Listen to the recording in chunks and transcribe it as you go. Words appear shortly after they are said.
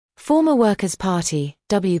Former Workers' Party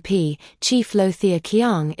 (WP) chief Thia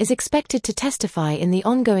Khiang is expected to testify in the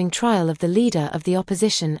ongoing trial of the leader of the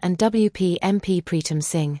opposition and WP MP Pritam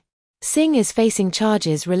Singh. Singh is facing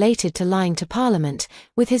charges related to lying to Parliament,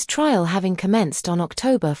 with his trial having commenced on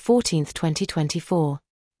October 14, 2024.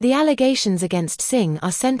 The allegations against Singh are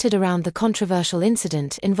centered around the controversial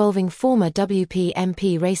incident involving former WP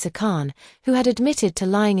MP Raeesah, who had admitted to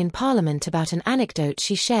lying in Parliament about an anecdote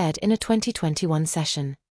she shared in a 2021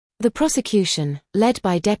 session. The prosecution, led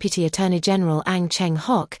by Deputy Attorney General Ang Cheng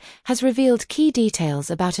Hock, has revealed key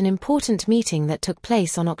details about an important meeting that took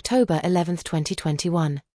place on October 11,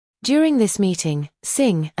 2021. During this meeting,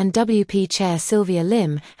 Singh and WP Chair Sylvia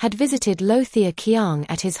had visited Thia Khiang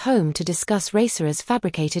at his home to discuss Raeesah's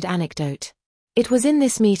fabricated anecdote. It was in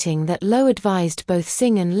this meeting that advised both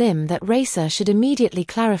Singh and that Raeesah should immediately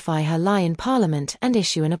clarify her lie in Parliament and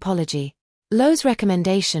issue an apology. Low's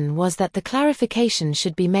recommendation was that the clarification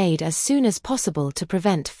should be made as soon as possible to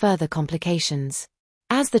prevent further complications.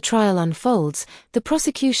 As the trial unfolds, the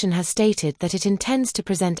prosecution has stated that it intends to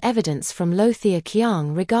present evidence from Thia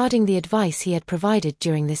Khiang regarding the advice he had provided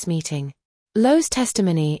during this meeting. Low's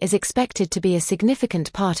testimony is expected to be a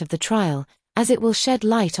significant part of the trial, as it will shed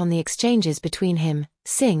light on the exchanges between him,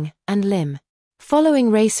 Singh, and Following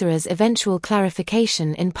Raeesah's eventual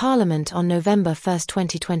clarification in Parliament on November 1,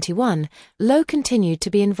 2021, Low continued to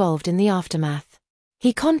be involved in the aftermath.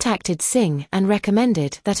 He contacted Singh and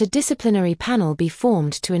recommended that a disciplinary panel be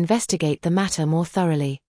formed to investigate the matter more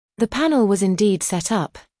thoroughly. The panel was indeed set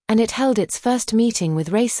up, and it held its first meeting with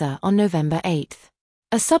Raeesah on November 8.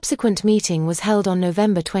 A subsequent meeting was held on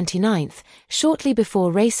November 29, shortly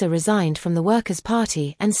before Raeesah resigned from the Workers'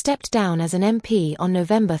 Party and stepped down as an MP on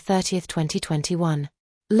November 30, 2021.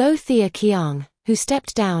 Thia Khiang, who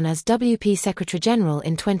stepped down as WP Secretary-General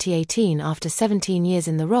in 2018 after 17 years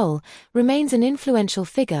in the role, remains an influential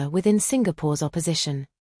figure within Singapore's opposition.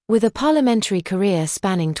 With a parliamentary career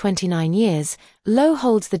spanning 29 years, Low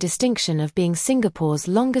holds the distinction of being Singapore's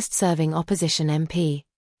longest-serving opposition MP.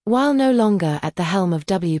 While no longer at the helm of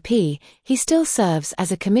WP, he still serves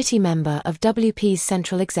as a committee member of WP's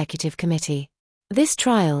Central Executive Committee. This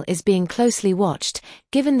trial is being closely watched,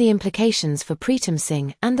 given the implications for Pritam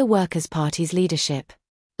Singh and the Workers' Party's leadership.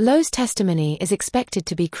 Low's testimony is expected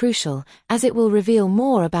to be crucial, as it will reveal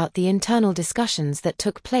more about the internal discussions that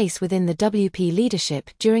took place within the WP leadership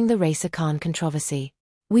during the Raeesah controversy.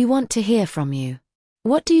 We want to hear from you.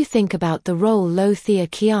 What do you think about the role Thia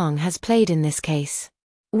Khiang has played in this case?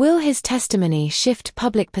 Will his testimony shift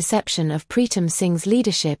public perception of Pritam Singh's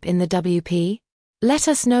leadership in the WP? Let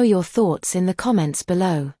us know your thoughts in the comments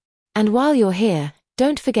below. And while you're here,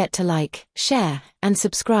 don't forget to like, share, and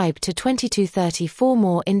subscribe to 2230 for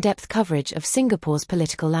more in-depth coverage of Singapore's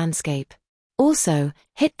political landscape. Also,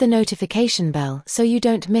 hit the notification bell so you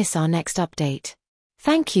don't miss our next update.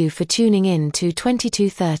 Thank you for tuning in to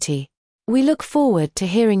 2230. We look forward to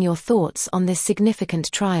hearing your thoughts on this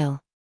significant trial.